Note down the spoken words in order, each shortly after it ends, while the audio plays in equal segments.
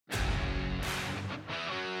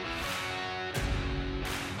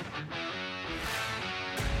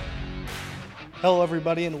Hello,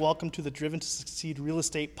 everybody, and welcome to the Driven to Succeed Real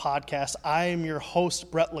Estate Podcast. I am your host,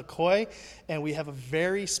 Brett LaCoy, and we have a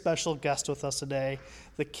very special guest with us today,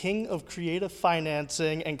 the king of creative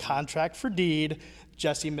financing and contract for deed,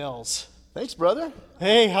 Jesse Mills. Thanks, brother.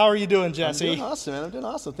 Hey, how are you doing, Jesse? I'm doing awesome, man. I'm doing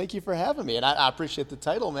awesome. Thank you for having me, and I appreciate the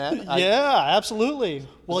title, man. Yeah, absolutely.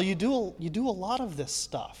 Well, you do a lot of this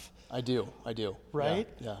stuff. I do. Right?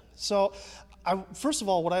 Yeah. So, first of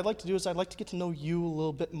all, what I'd like to do is I'd like to get to know you a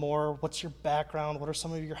little bit more. What's your background? What are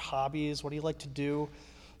some of your hobbies? What do you like to do?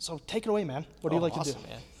 So take it away, man. What do you like to do?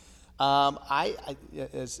 Man. I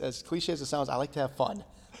as cliche as it sounds, I like to have fun.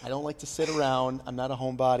 I don't like to sit around. I'm not a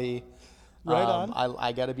homebody. Right on.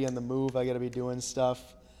 I got to be on the move. I got to be doing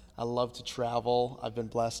stuff. I love to travel. I've been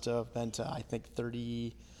blessed to have been to, I think,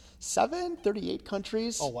 38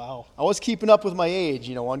 countries. Oh, wow. I was keeping up with my age,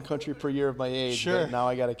 one country per year of my age. Sure. But now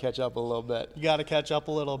I got to catch up a little bit. You got to catch up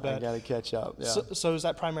a little bit. I got to catch up, yeah. So is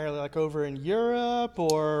that primarily like over in Europe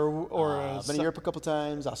or? I've been in Europe a couple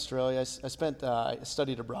times, Australia. I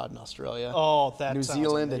studied abroad in Australia. Oh, that New sounds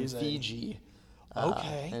Zealand amazing. and Fiji.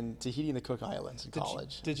 Okay. And Tahiti and the Cook Islands in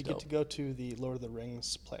college. Did you get to go to the Lord of the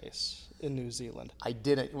Rings place in New Zealand? I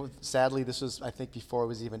didn't. Sadly, this was, I think, before it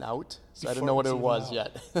was even out, so I didn't know Before what it it was was even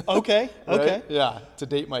yet. Okay. Right? Okay. Yeah, to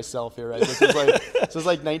date myself here, right? This is like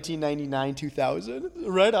 1999, 2000.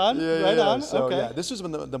 Right on. Right on. So okay. yeah, this was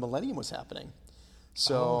when the millennium was happening.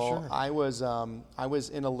 So sure. I was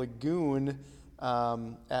in a lagoon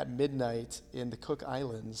at midnight in the Cook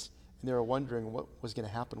Islands, and they were wondering what was going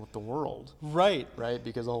to happen with the world. Right. Right,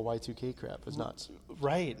 because the whole Y2K crap is nuts.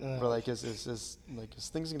 Right. We're like, is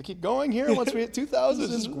things going to keep going here once we hit 2000? This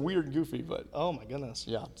is weird and goofy, but Oh my goodness.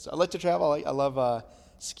 yeah. So I like to travel. I love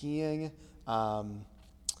skiing,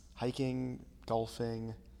 hiking, golfing,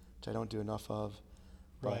 which I don't do enough of.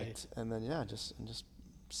 Right. And then just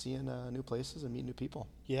seeing new places and meeting new people.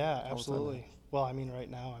 Yeah, absolutely. Well, I mean, right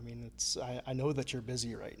now, I know that you're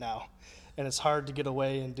busy right now, and it's hard to get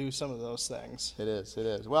away and do some of those things. It is.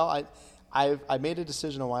 Well, I made a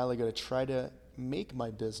decision a while ago to try to make my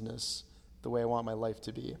business the way I want my life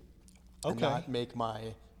to be, and Okay. not make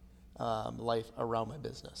my life around my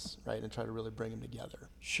business, right? And try to really bring them together.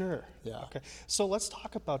 Sure. Yeah. Okay. So let's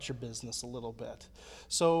talk about your business a little bit.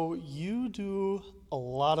 So you do a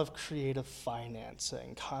lot of creative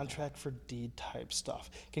financing, contract for deed type stuff.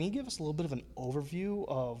 Can you give us a little bit of an overview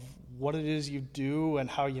of what it is you do and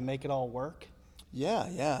how you make it all work?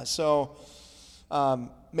 Yeah. So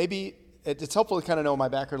maybe it's helpful to kind of know my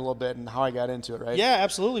background a little bit and how I got into it, right? Yeah,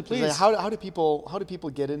 absolutely. Please. Like, how do people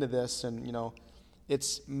get into this? And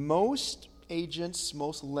it's most agents,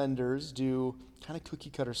 most lenders do kind of cookie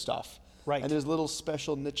cutter stuff. Right. And there's little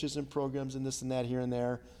special niches and programs and this and that here and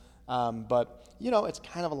there. But it's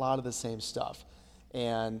kind of a lot of the same stuff.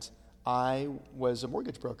 And I was a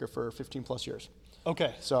mortgage broker for 15 plus years.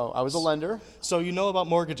 Okay. So I was a lender. So you know about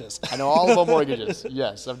mortgages. I know all about mortgages.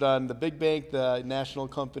 Yes. I've done the big bank, the national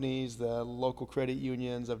companies, the local credit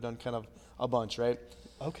unions. I've done kind of a bunch, right?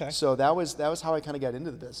 Okay. So that was how I kind of got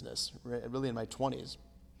into the business, really in my 20s.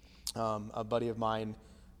 A buddy of mine,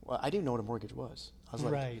 well, I didn't know what a mortgage was. I was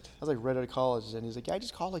like right out of college, and he's like, yeah, I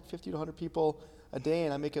just call like 50 to 100 people a day,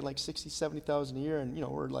 and I'm making like 60, 70,000 a year, and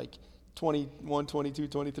we're like 21, 22,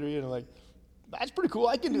 23, and I'm like, that's pretty cool.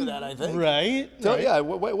 I can do that, I think. Right. So right. yeah,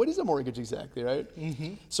 what is a mortgage exactly, right?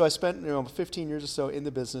 Mm-hmm. So I spent 15 years or so in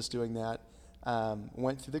the business doing that.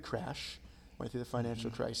 Went through the crash, went through the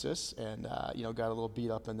financial crisis, and got a little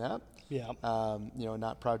beat up in that. Yeah.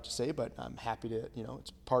 Not proud to say, but I'm happy to.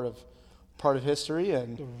 It's part of history.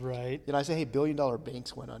 And Right. I say, hey, $1 billion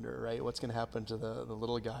banks went under, right? What's going to happen to the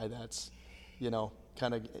little guy that's,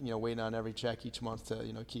 kind of waiting on every check each month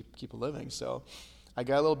to keep a living? So I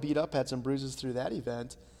got a little beat up, had some bruises through that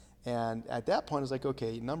event, and at that point I was like,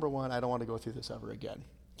 okay, number one, I don't want to go through this ever again.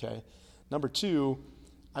 Okay. Number two,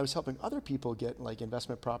 I was helping other people get like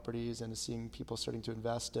investment properties and seeing people starting to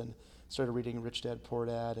invest, and started reading Rich Dad Poor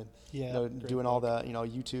Dad, and doing all the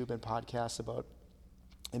YouTube and podcasts about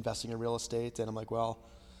investing in real estate. And I'm like, well,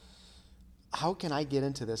 how can I get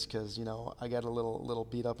into this? Because I got a little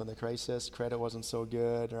beat up in the crisis. Credit wasn't so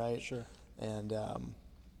good, right? Sure. And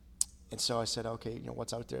so I said, okay,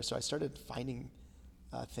 what's out there? So I started finding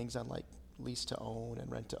things on like lease to own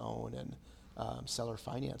and rent to own and seller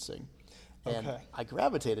financing. And Okay. I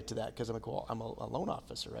gravitated to that because I'm like, well, I'm a loan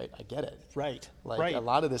officer, right? I get it. Right. Like right. a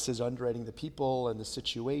lot of this is underwriting the people and the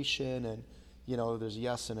situation, and there's a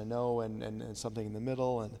yes and a no and something in the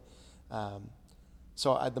middle. And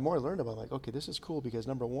so the more I learned about it, I'm like, okay, this is cool because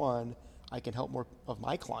number one, I can help more of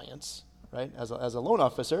my clients, right? As a loan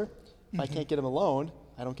officer, if I can't get them a loan,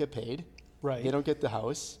 I don't get paid. Right. They don't get the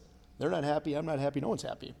house. They're not happy. I'm not happy. No one's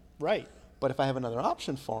happy. Right. But if I have another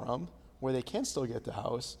option for them where they can still get the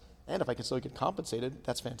house, and if I can still get compensated,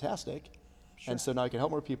 that's fantastic. Sure. And so now I can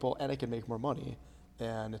help more people and I can make more money,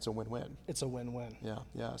 and it's a win-win. It's a win-win.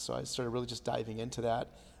 Yeah. So I started really just diving into that.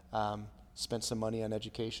 Spent some money on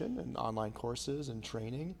education and online courses and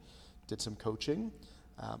training. Did some coaching.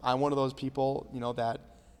 I'm one of those people, that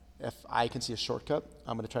if I can see a shortcut,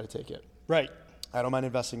 I'm going to try to take it. Right. I don't mind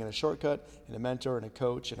investing in a shortcut, in a mentor, in a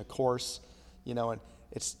coach, in a course, and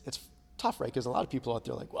it's tough, right? Because a lot of people out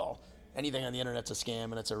there are like, well, anything on the internet's a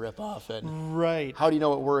scam and it's a ripoff, and right. how do you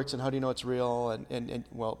know it works and how do you know it's real? And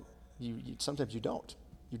well, you sometimes you don't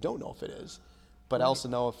know if it is. But I also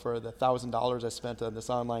know for the $1,000 I spent on this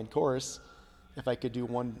online course, if I could do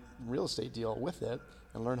one real estate deal with it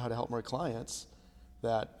and learn how to help more clients,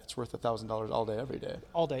 that it's worth $1,000 all day, every day.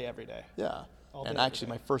 All day, every day. Yeah. All And day, actually,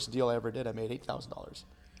 my first deal I ever did, I made $8,000.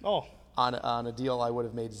 Oh, On a deal I would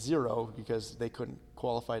have made zero because they couldn't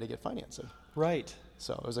qualify to get financing. right.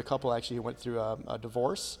 So it was a couple actually who went through a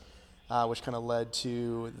divorce, which kind of led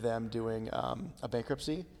to them doing a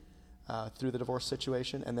bankruptcy through the divorce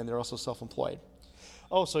situation, and then they're also self-employed.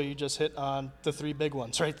 Oh, so you just hit on the three big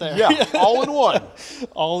ones right there. Yeah, all in one.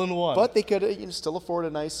 All in one. But they could still afford a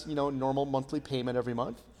nice, normal monthly payment every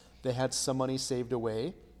month. They had some money saved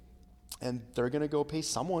away, and they're going to go pay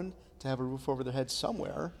someone to have a roof over their head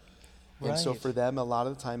somewhere. And so Right. for them, a lot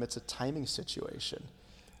of the time, it's a timing situation,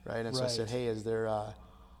 right? And so I said, Right. hey, is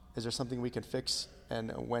there something we can fix,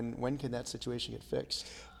 and when can that situation get fixed?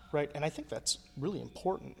 Right, and I think that's really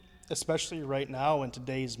important, especially right now in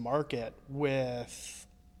today's market with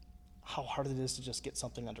how hard it is to just get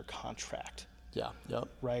something under contract, Yeah, yep.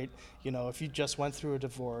 right? If you just went through a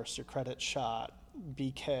divorce, your credit shot,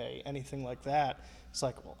 BK, anything like that, it's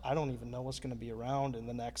like, well, I don't even know what's going to be around in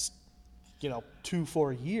the next,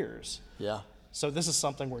 2-4 years. Yeah. So this is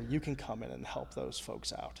something where you can come in and help those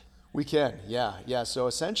folks out. We can, yeah. So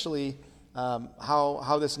essentially,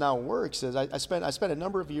 how this now works is I spent a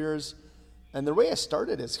number of years, and the way I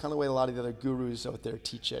started is kind of the way a lot of the other gurus out there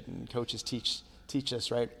teach it, and coaches teach us,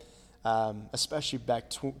 right? Especially back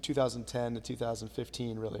 2010 to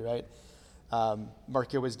 2015, really, right?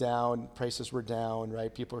 Market was down, prices were down,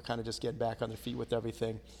 right? People were kind of just getting back on their feet with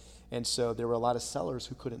everything, and so there were a lot of sellers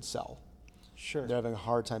who couldn't sell. Sure. They're having a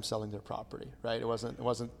hard time selling their property, right? It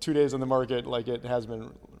wasn't 2 days on the market like it has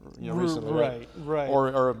been, recently, Right.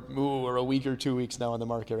 Or a week or 2 weeks now on the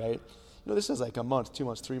market, right? This is like a month, 2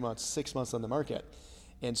 months, 3 months, 6 months on the market,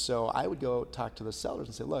 and so I would go talk to the sellers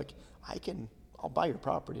and say, look, I'll buy your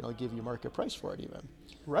property and I'll give you market price for it even.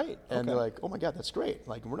 Right. And okay. they're like, oh my God, that's great.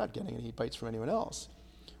 Like, we're not getting any bites from anyone else.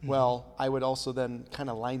 Mm-hmm. Well, I would also then kind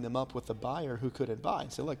of line them up with the buyer who couldn't buy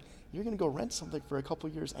and say, look, you're going to go rent something for a couple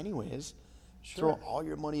of years anyways. Sure. Throw all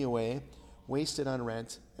your money away, waste it on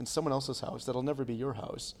rent in someone else's house that'll never be your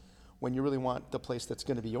house when you really want the place that's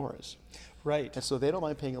going to be yours. Right. And so they don't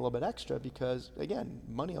mind paying a little bit extra because, again,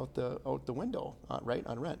 money out the window, right,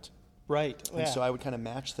 on rent. Right. And Yeah. so I would kind of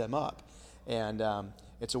match them up. And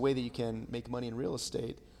it's a way that you can make money in real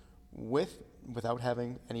estate without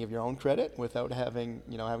having any of your own credit, without having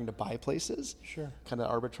to buy places. Sure. Kind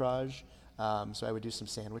of arbitrage. So I would do some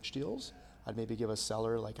sandwich deals. I'd maybe give a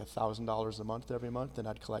seller like $1,000 a month every month, and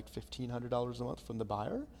I'd collect $1,500 a month from the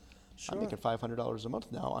buyer. Sure. I'm making $500 a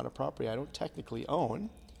month now on a property I don't technically own.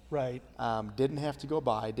 Right. Didn't have to go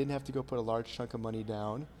buy, didn't have to go put a large chunk of money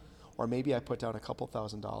down, or maybe I put down a couple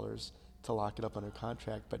 $1,000s to lock it up under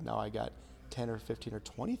contract, but now I got 10 or 15 or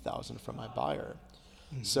 20,000 from my buyer.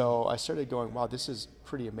 Mm-hmm. So I started going, wow, this is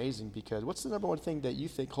pretty amazing, because what's the number one thing that you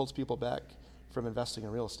think holds people back from investing in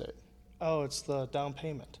real estate? Oh, it's the down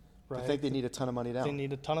payment, right? I think they need a ton of money down. They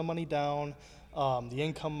need a ton of money down. The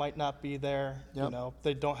income might not be there. Yep.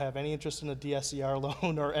 They don't have any interest in a DSCR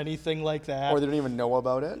loan or anything like that. Or they don't even know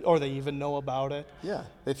about it. Or they even know about it. Yeah,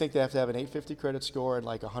 they think they have to have an 850 credit score and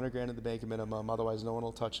like $100,000 in the bank minimum, otherwise no one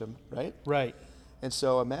will touch them, right? Right. And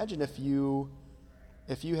so imagine if you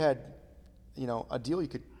had, a deal you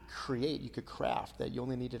could create, you could craft, that you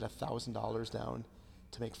only needed $1,000 down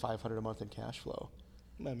to make $500 a month in cash flow.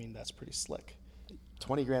 I mean, that's pretty slick.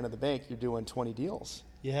 $20,000 in the bank, you're doing 20 deals.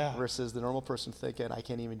 Yeah. Versus the normal person thinking, I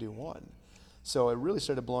can't even do one. So it really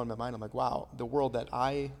started blowing my mind. I'm like, wow, the world that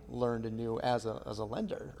I learned and knew as a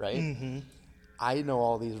lender, right? Mm-hmm. I know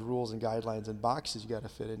all these rules and guidelines and boxes you got to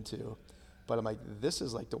fit into, but I'm like, this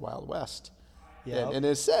is like the Wild West. Yeah. And in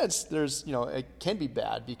a sense, there's, it can be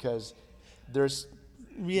bad because there's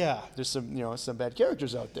some bad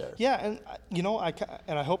characters out there. Yeah, and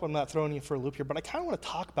I hope I'm not throwing you for a loop here, but I kind of want to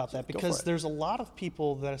talk about that because there's a lot of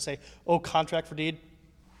people that say, "Oh, contract for deed,"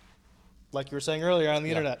 like you were saying earlier on the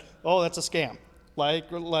internet. Oh, that's a scam.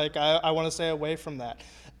 Like I want to stay away from that.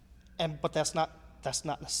 but that's not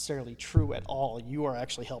necessarily true at all. You are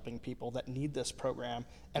actually helping people that need this program,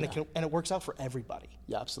 and it works out for everybody.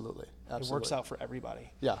 Yeah, absolutely. It works out for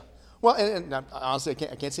everybody. Yeah. Well, and honestly,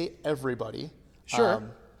 I can't say everybody. Sure.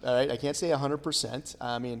 All right, I can't say 100%.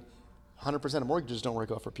 I mean, 100% of mortgages don't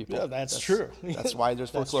work out for people. Yeah, that's true. That's why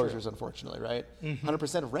there's That's foreclosures, true. unfortunately, right?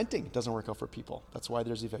 100% of renting doesn't work out for people. That's why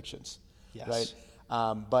there's evictions, Yes. right?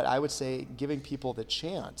 But I would say giving people the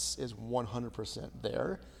chance is 100%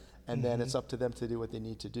 there, and then it's up to them to do what they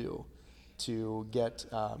need to do to get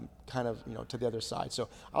kind of to the other side. So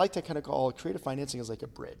I like to kind of call creative financing as like a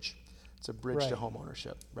bridge. It's a bridge to Right. home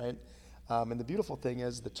ownership, right? And the beautiful thing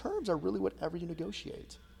is the terms are really whatever you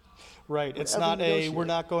negotiate. Right. It's Whatever not you negotiate. we're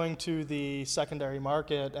not going to the secondary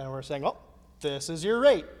market and we're saying, oh, this is your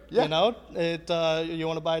rate. Yeah. You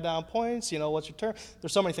want to buy down points, what's your term?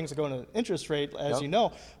 There's so many things that go into interest rate, as Yep. you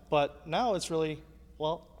know. But now it's really,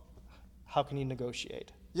 well, how can you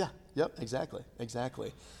negotiate? Yeah, yep, exactly.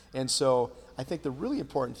 And so I think the really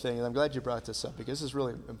important thing, and I'm glad you brought this up because this is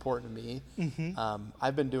really important to me.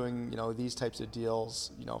 I've been doing, these types of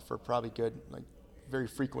deals, for probably good, like very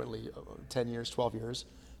frequently, 10 years, 12 years,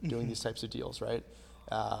 doing these types of deals, right?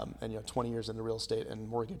 And 20 years in the real estate and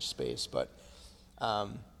mortgage space. But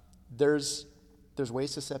there's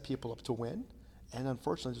ways to set people up to win, and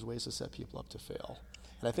unfortunately, there's ways to set people up to fail.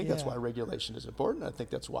 And I think that's Yeah. why regulation is important. I think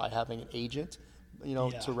that's why having an agent,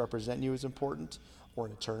 to represent you is important, or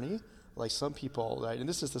an attorney. Like some people, right? And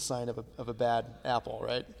this is the sign of a bad apple,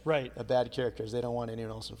 right? Right. A bad character is they don't want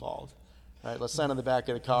anyone else involved, right? Let's sign on the back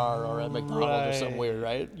of the car or at McDonald's or something weird,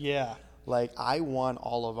 right? Yeah. Like I want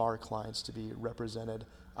all of our clients to be represented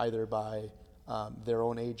either by their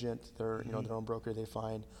own agent, their own broker they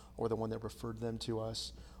find, or the one that referred them to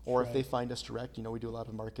us. Or if they find us direct, we do a lot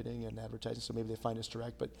of marketing and advertising, so maybe they find us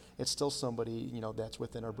direct, but it's still somebody, that's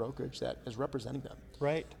within our brokerage that is representing them.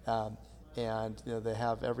 Right. And they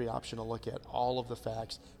have every option to look at all of the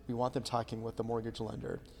facts. We want them talking with the mortgage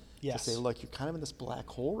lender Yes. to say, look, you're kind of in this black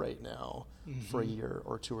hole right now for a year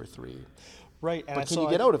or 2 or 3. Right. But can you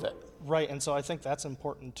get out of it? Right, and so I think that's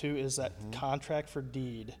important too, is that contract for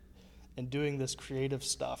deed and doing this creative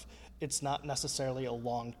stuff, it's not necessarily a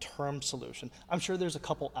long-term solution. I'm sure there's a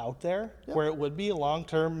couple out there where it would be a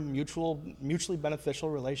long-term, mutually beneficial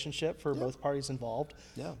relationship for both parties involved.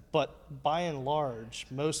 Yeah. But by and large,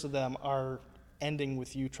 most of them are ending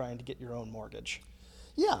with you trying to get your own mortgage.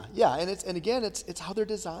 Yeah, and it's how they're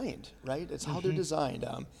designed, right? It's how they're designed.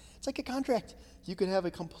 It's like a contract. You could have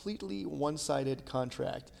a completely one-sided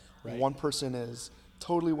contract. Right. One person is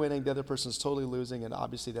totally winning, the other person is totally losing, and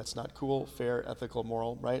obviously that's not cool, fair, ethical,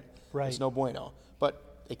 moral, right? Right. It's no bueno.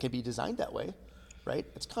 But it can be designed that way, right?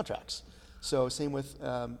 It's contracts. So same with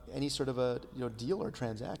any sort of a deal or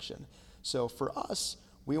transaction. So for us,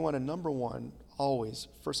 we want to, number one, always,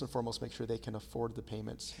 first and foremost, make sure they can afford the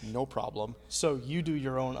payments, no problem. So you do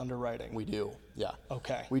your own underwriting. We do, yeah.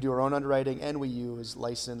 Okay. We do our own underwriting, and we use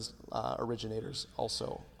licensed originators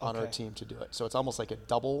also on our Okay. team to do it. So it's almost like a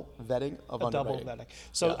double vetting of underwriting. Double vetting.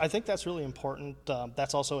 So Yeah. I think that's really important.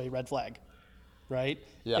 That's also a red flag, right?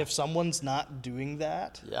 Yeah. If someone's not doing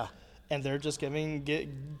that, Yeah, and they're just giving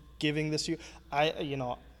this to you,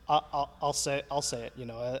 I'll say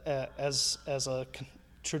it. As a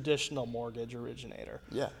traditional mortgage originator,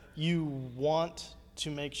 yeah, you want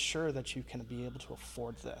to make sure that you can be able to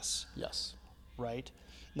afford this, yes, right?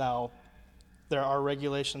 Now, there are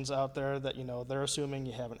regulations out there that they're assuming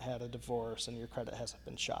you haven't had a divorce and your credit hasn't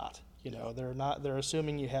been shot. They're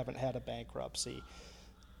assuming you haven't had a bankruptcy.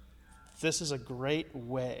 This is a great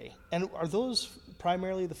way. And are those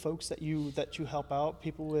primarily the folks that you help out?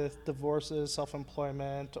 People with divorces,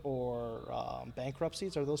 self-employment, or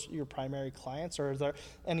bankruptcies? Are those your primary clients, or are there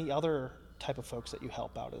any other type of folks that you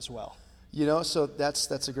help out as well? So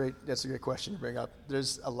that's a great question to bring up.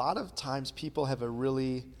 There's a lot of times people have a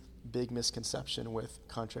really big misconception with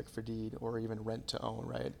contract for deed or even rent to own,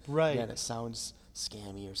 right? Right. Again, it sounds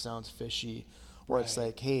scammy or sounds fishy. Or it's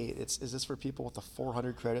like, hey, is this for people with a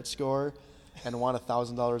 400 credit score and want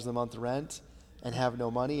 $1,000 a month rent and have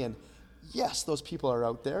no money? And yes, those people are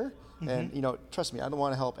out there. And trust me, I don't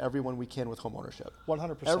want to help everyone we can with home ownership.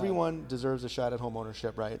 100%. Everyone deserves a shot at home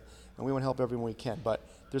ownership, right? And we want to help everyone we can. But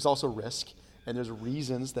there's also risk, and there's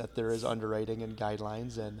reasons that there is underwriting and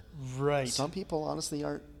guidelines. And Right. some people honestly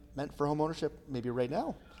aren't meant for home ownership maybe right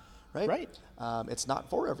now. Right? Right. It's not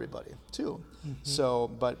for everybody, too. So,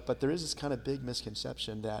 but there is this kind of big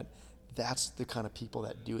misconception that that's the kind of people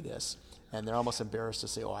that do this, and they're almost embarrassed to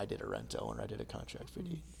say, "Oh, I did a rent to own, or I did a contract for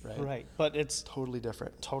deed." Right? Right. But it's Totally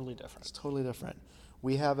different. totally different. It's totally different.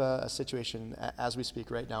 We have a, situation as we speak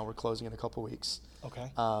right now. We're closing in a couple weeks. Okay.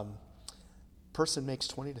 That is a 400 credit score and want $1,000 a month rent and have no money. And yes, those people are out there. And some people honestly aren't meant for home ownership maybe right now. Right? It's not for everybody, too. So, but there is this kind of big misconception that that's the kind of people that do this, and they're almost embarrassed to say, "Oh, I did a rent to own, or I did a contract for deed." Right? Okay. But Person makes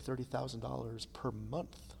 $20,000 to $30,000 per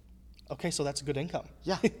month. Okay, so that's a good income.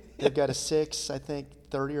 Yeah, they've got a 6, I think,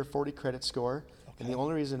 30 or 40 credit score. Okay. And the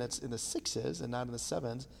only reason it's in the 6s and not in the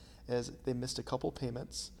 7s is they missed a couple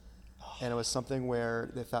payments. And it was something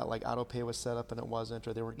where they thought like auto pay was set up and it wasn't,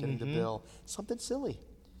 or they weren't getting the bill. Something silly,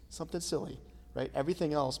 right?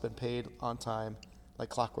 Everything else been paid on time like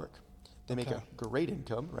clockwork. They make a great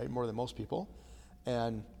income, right? More than most people.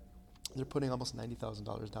 And they're putting almost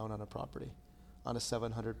 $90,000 down on a property, on a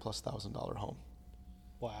 $700,000+ home.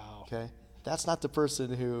 Wow. Okay, that's not the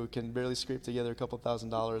person who can barely scrape together a couple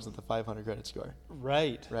 $1,000s with a 500 credit score.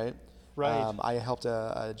 Right. Right. Right. I helped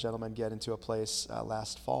a gentleman get into a place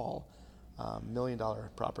last fall, $1 million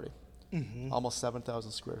property, almost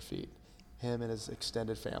 7,000 square feet. Him and his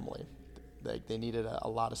extended family, they needed a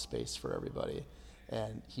lot of space for everybody,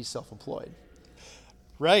 and he's self-employed.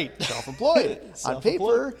 Right. Self-employed. On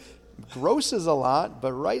paper, grosses a lot,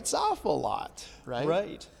 but writes off a lot. Right.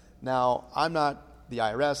 Right. Now, I'm not the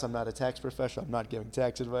IRS, I'm not a tax professional, I'm not giving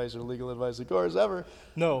tax advice or legal advice, of course, ever.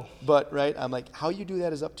 No. But, right, I'm like, how you do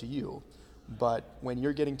that is up to you. But when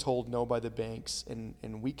you're getting told no by the banks, and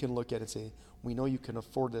we can look at it and say, we know you can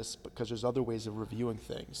afford this because there's other ways of reviewing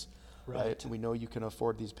things, right? We know you can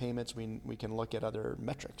afford these payments, we can look at other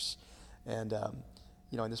metrics. And,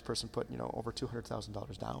 and this person put, over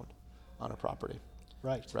 $200,000 down on a property.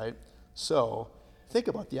 Right. Right? So think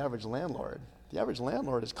about the average landlord. The average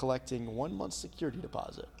landlord is collecting 1 month's security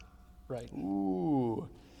deposit. Right. Ooh,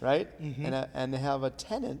 right? And they have a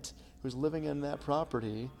tenant who's living in that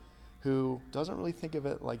property who doesn't really think of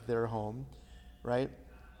it like their home, right?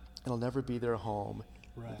 It'll never be their home.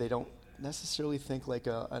 Right. They don't necessarily think like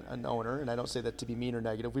an owner, and I don't say that to be mean or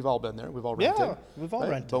negative. We've all been there. We've all rented. Yeah, we've all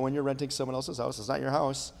right? rented. But when you're renting someone else's house, it's not your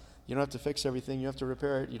house. You don't have to fix everything. You have to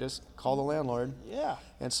repair it. You just call the landlord. Yeah.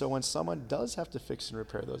 And so when someone does have to fix and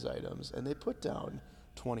repair those items, and they put down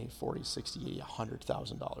 $20,000, $40,000, $60,000,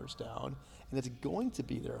 $100,000 down, and it's going to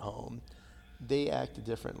be their home, they act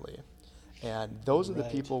differently. And those are the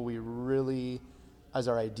people we really, as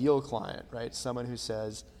our ideal client, right? Someone who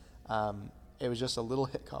says, it was just a little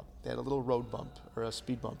hiccup. They had a little road bump or a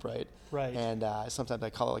speed bump, right? Right. And sometimes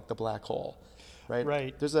I call it like the black hole. Right.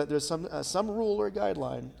 Right. There's some rule or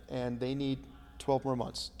guideline, and they need 12 more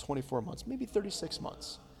months, 24 months, maybe 36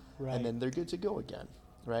 months, Right. and then they're good to go again.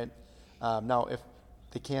 Right. Now, if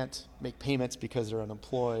they can't make payments because they're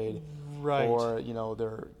unemployed, Right. or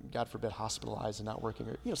they're, God forbid, hospitalized and not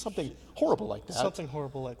working, or something horrible like that. Something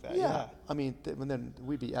horrible like that. Yeah. I mean, then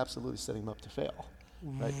we'd be absolutely setting them up to fail.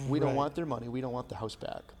 Right. We don't want their money. We don't want the house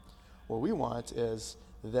back. What we want is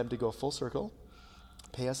them to go full circle,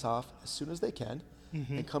 pay us off as soon as they can,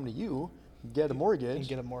 and come to you, get a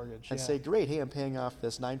mortgage, and say, great, hey, I'm paying off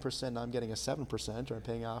this 9%, now I'm getting a 7%, or I'm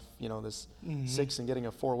paying off, this 6 and getting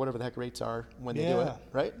a 4, whatever the heck rates are when they do it,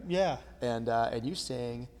 right? Yeah. And you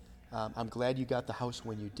saying, I'm glad you got the house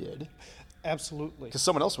when you did. Absolutely. Because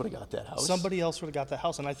someone else would have got that house. Somebody else would have got that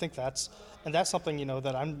house, and I think that's something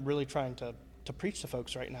that I'm really trying to preach to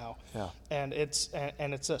folks right now. Yeah. And it's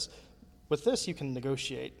this. With this, you can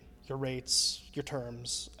negotiate your rates, your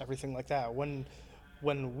terms, everything like that. When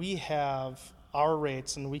we have our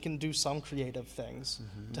rates, and we can do some creative things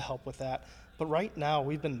to help with that. But right now,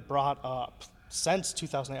 we've been brought up since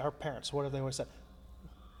 2008. Our parents, what have they always said?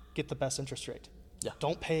 Get the best interest rate. Yeah.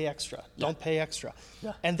 Don't pay extra. Yeah. Don't pay extra.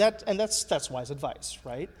 Yeah. And that's wise advice,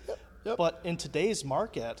 right? Yep. But in today's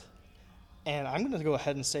market, and I'm going to go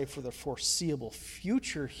ahead and say for the foreseeable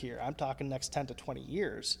future here, I'm talking next 10 to 20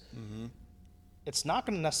 years, it's not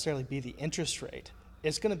going to necessarily be the interest rate.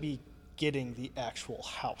 It's going to be getting the actual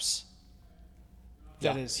house.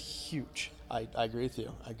 That is huge. I agree with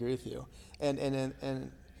you.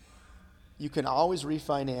 And you can always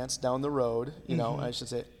refinance down the road. I should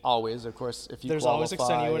say always. Of course, if you there's qualify always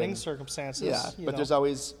extenuating circumstances. Yeah, but there's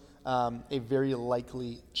always a very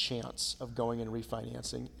likely chance of going and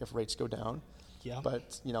refinancing if rates go down. Yeah.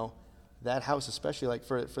 But that house, especially like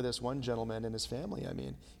for this one gentleman and his family, I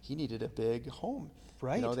mean, he needed a big home.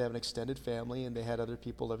 Right. They have an extended family and they had other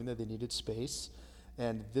people living there. They needed space,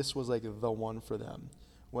 and this was like the one for them.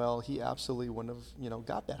 Well, he absolutely wouldn't have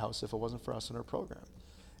got that house if it wasn't for us in our program.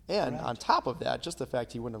 And on top of that, just the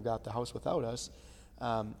fact he wouldn't have got the house without us,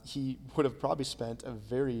 he would have probably spent a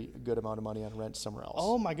very good amount of money on rent somewhere else.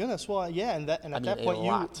 Oh my goodness! Well, yeah, and at that point,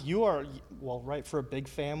 lot. you are right for a big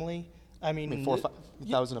family. I mean, $4,000 or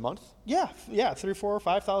 $5,000 a month. Yeah, $3,000, $4,000, or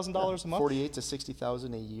 $5,000 a month. $48,000 to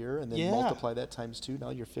 $60,000 a year, and then multiply that times 2.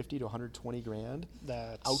 Now you're $50,000 to $120,000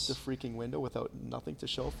 That's out the freaking window without nothing to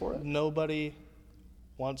show for it. Nobody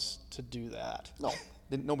wants to do that. No,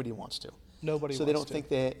 nobody wants to. Nobody. So wants they don't to. think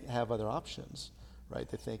they have other options, right?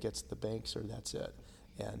 They think it's the banks or that's it.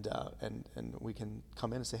 And we can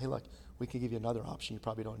come in and say, hey, look, we can give you another option you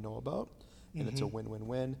probably don't know about, and it's a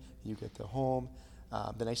win-win-win. You get the home.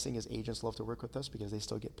 The nice thing is agents love to work with us because they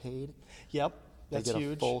still get paid. Yep, that's they get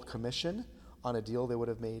huge. a full commission on a deal they would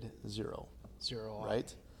have made zero.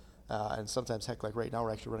 Right? And sometimes, heck, like right now,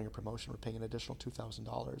 we're actually running a promotion. We're paying an additional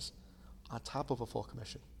 $2,000 on top of a full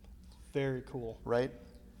commission. Very cool. Right?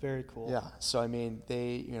 Very cool. Yeah. So I mean,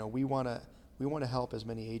 we want to help as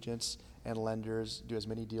many agents and lenders do as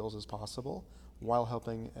many deals as possible, while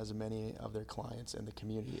helping as many of their clients in the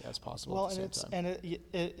community as possible at the same time.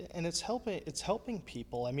 And it's helping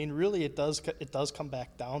people. I mean, really, it does come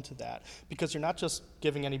back down to that, because you're not just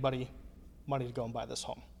giving anybody money to go and buy this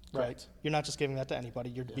home. Right. You're not just giving that to anybody.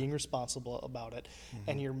 You're being responsible about it,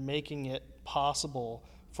 and you're making it possible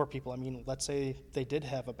for people. I mean, let's say they did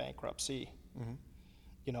have a bankruptcy,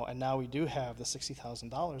 and now we do have the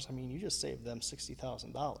 $60,000. I mean, you just saved them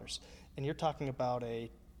 $60,000, and you're talking about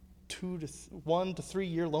a 1 to 3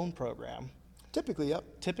 year loan program. Typically, yep.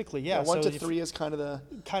 Yeah. 1 to 3 is kind of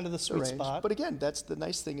the sweet spot. But again, that's the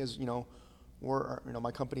nice thing is,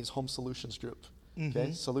 my company is Home Solutions Group.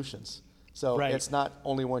 Okay, solutions. So it's not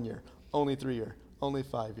only 1 year, only 3 year, only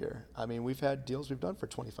 5 year. I mean, we've had deals we've done for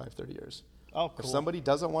 25, 30 years. Oh, cool. If somebody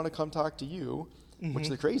doesn't want to come talk to you, which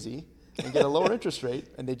they're crazy, and get a lower interest rate,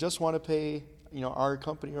 and they just want to pay, our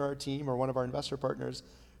company or our team or one of our investor partners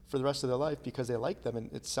for the rest of their life because they like them,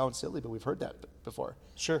 and it sounds silly, but we've heard that before.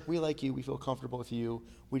 Sure. We like you. We feel comfortable with you.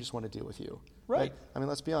 We just want to deal with you. Right. I mean,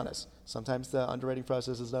 let's be honest. Sometimes the underwriting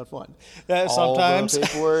process is not fun. Sometimes. All the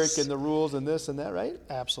paperwork and the rules and this and that, right?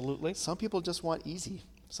 Absolutely. Some people just want easy.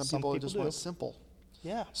 Some people just want simple.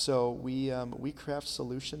 Yeah. So we craft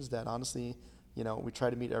solutions that honestly, we try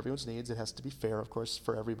to meet everyone's needs. It has to be fair, of course,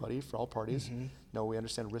 for everybody, for all parties. We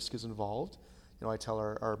understand risk is involved. I tell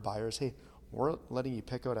our buyers, hey, we're letting you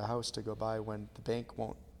pick out a house to go buy when the bank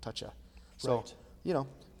won't touch you. So,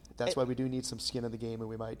 that's why we do need some skin in the game, and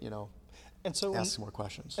we might, ask some more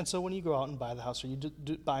questions. And so when you go out and buy the house, are you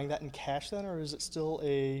buying that in cash then, or is it still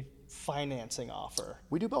a financing offer?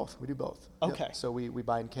 We do both. Okay. Yep. So we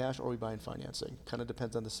buy in cash or we buy in financing. Kind of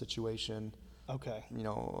depends on the situation. Okay.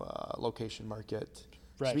 Location, market.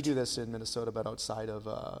 Right. So we do this in Minnesota, but outside of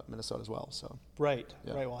Minnesota as well. So. Right.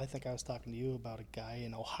 Well, I think I was talking to you about a guy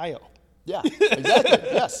in Ohio. Yeah, exactly.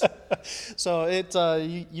 Yes. So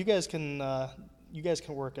you guys can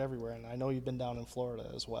work everywhere, and I know you've been down in Florida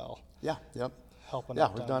as well. Yeah. Yep. Helping. Yeah,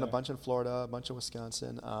 we've done a bunch in Florida, a bunch in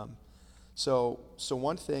Wisconsin. So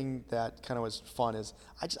one thing that kind of was fun is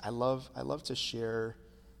I love to share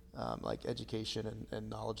like education and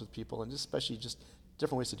knowledge with people, and especially just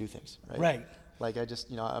different ways to do things. Right. Like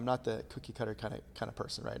I'm not the cookie cutter kind of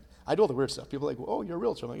person, right? I do all the weird stuff. People are like, oh, you're a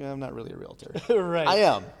realtor. I'm like, I'm not really a realtor. Right. I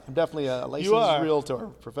am. I'm definitely a licensed realtor,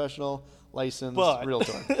 professional licensed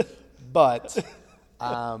realtor. But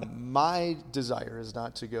my desire is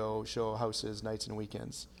not to go show houses nights and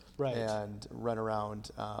weekends, and run around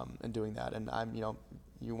and doing that. And I'm,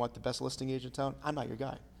 you want the best listing agent in town? I'm not your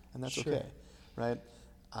guy, and that's okay, right?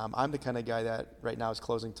 I'm the kind of guy that right now is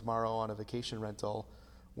closing tomorrow on a vacation rental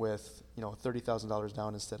with $30,000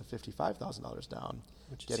 down instead of $55,000 down,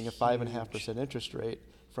 getting a 5.5% interest rate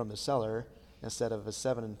from the seller instead of a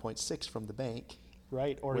 7.6 from the bank,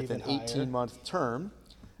 right? Or with even an 18-month term,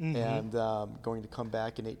 and going to come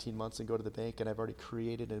back in 18 months and go to the bank, and I've already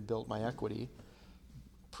created and built my equity,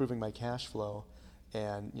 proving my cash flow,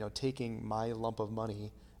 and taking my lump of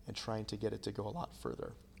money and trying to get it to go a lot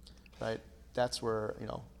further, right? That's where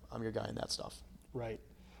I'm your guy in that stuff. Right.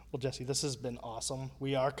 Well, Jesse, this has been awesome.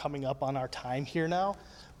 We are coming up on our time here now,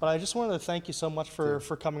 but I just wanted to thank you so much for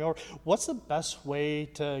coming over. What's the best way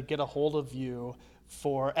to get a hold of you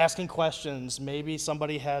for asking questions? Maybe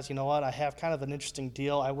somebody has, I have kind of an interesting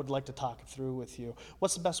deal. I would like to talk it through with you.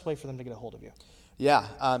 What's the best way for them to get a hold of you?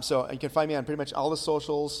 Yeah. So you can find me on pretty much all the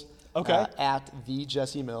socials. Okay. At the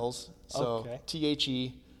Jesse Mills. So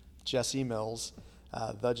THE Jesse Mills,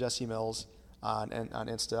 the Jesse Mills on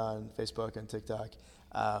Insta, on Facebook, and TikTok.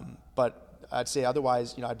 But I'd say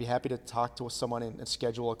otherwise, I'd be happy to talk to someone and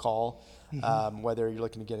schedule a call, whether you're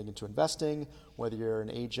looking to get into investing, whether you're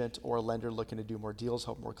an agent or a lender looking to do more deals,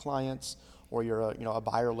 help more clients, or you're a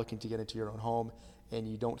buyer looking to get into your own home and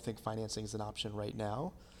you don't think financing is an option right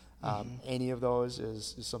now. Any of those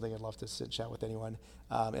is something I'd love to sit and chat with anyone.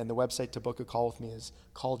 And the website to book a call with me is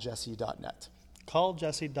calljesse.net.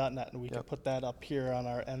 Calljesse.net, and we can put that up here on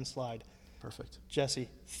our end slide. Perfect. Jesse,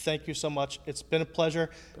 thank you so much. It's been a pleasure.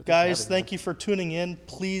 Guys, thank you for tuning in.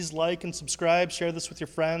 Please like and subscribe. Share this with your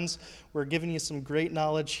friends. We're giving you some great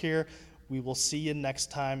knowledge here. We will see you next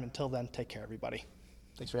time. Until then, take care, everybody.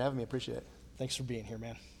 Thanks for having me. Appreciate it. Thanks for being here,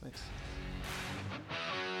 man. Thanks.